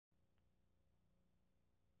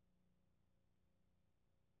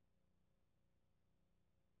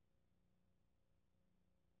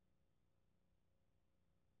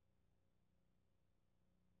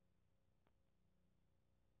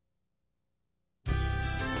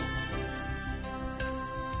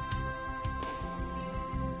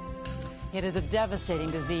It is a devastating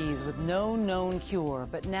disease with no known cure,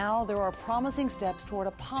 but now there are promising steps toward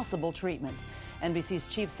a possible treatment. NBC's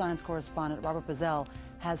chief science correspondent Robert Bazell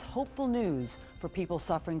has hopeful news for people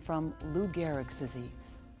suffering from Lou Gehrig's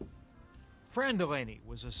disease. Fran Delaney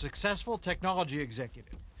was a successful technology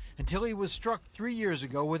executive until he was struck 3 years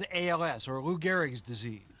ago with A.L.S, or Lou Gehrig's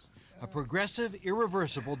disease, a progressive,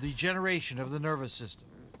 irreversible degeneration of the nervous system.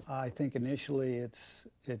 I think initially it's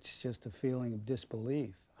just a feeling of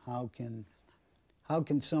disbelief. How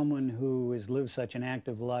can someone who has lived such an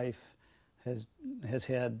active life, has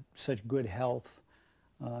had such good health,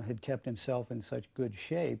 had kept himself in such good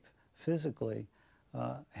shape physically,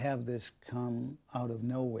 have this come out of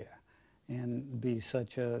nowhere and be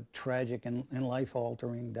such a tragic and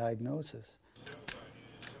life-altering diagnosis?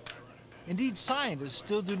 Indeed, scientists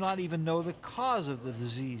still do not even know the cause of the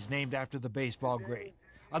disease named after the baseball great.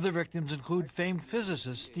 Other victims include famed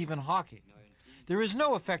physicist Stephen Hawking. There is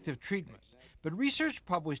no effective treatment, but research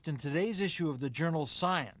published in today's issue of the journal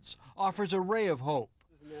Science offers a ray of hope.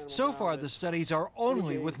 So far, the studies are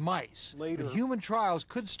only with mice, but human trials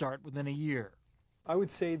could start within a year. I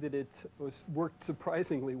would say that it worked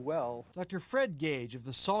surprisingly well. Dr. Fred Gage of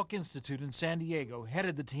the Salk Institute in San Diego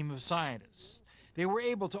headed the team of scientists. They were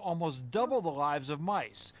able to almost double the lives of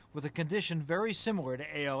mice with a condition very similar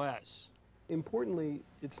to A.L.S. Importantly,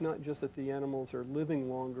 it's not just that the animals are living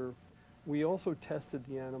longer. We also tested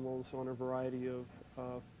the animals on a variety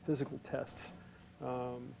of physical tests,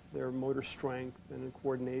 their motor strength and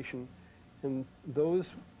coordination, and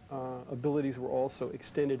those abilities were also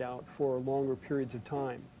extended out for longer periods of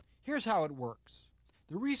time. Here's how it works.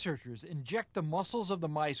 The researchers inject the muscles of the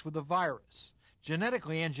mice with a virus,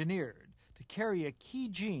 genetically engineered, to carry a key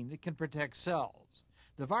gene that can protect cells.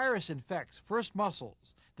 The virus infects first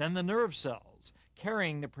muscles, then the nerve cells,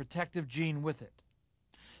 carrying the protective gene with it.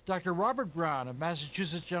 Dr. Robert Brown of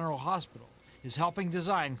Massachusetts General Hospital is helping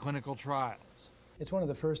design clinical trials. It's one of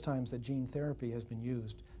the first times that gene therapy has been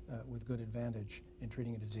used with good advantage in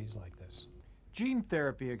treating a disease like this. Gene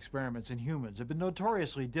therapy experiments in humans have been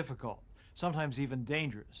notoriously difficult, sometimes even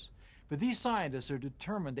dangerous. But these scientists are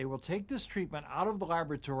determined they will take this treatment out of the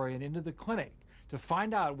laboratory and into the clinic to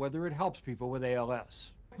find out whether it helps people with A.L.S.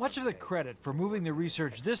 Much of the credit for moving the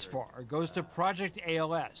research this far goes to Project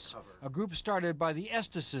A.L.S, a group started by the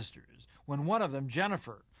Estes sisters when one of them,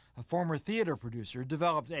 Jennifer, a former theater producer,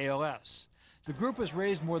 developed A.L.S. The group has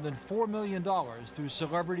raised more than $4 million through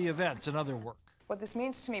celebrity events and other work. What this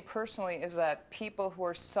means to me personally is that people who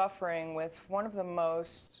are suffering with one of the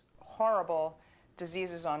most horrible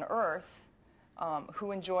diseases on earth,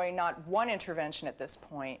 who enjoy not one intervention at this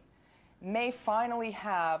point, may finally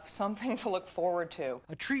have something to look forward to.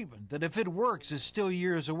 A treatment that, if it works, is still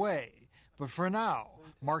years away, but for now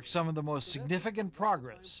marks some of the most significant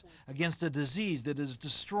progress against a disease that is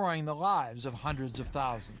destroying the lives of hundreds of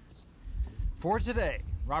thousands. For today,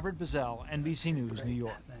 Robert Bazell, NBC News, New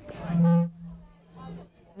York.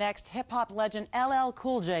 Next, hip-hop legend LL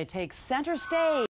Cool J takes center stage.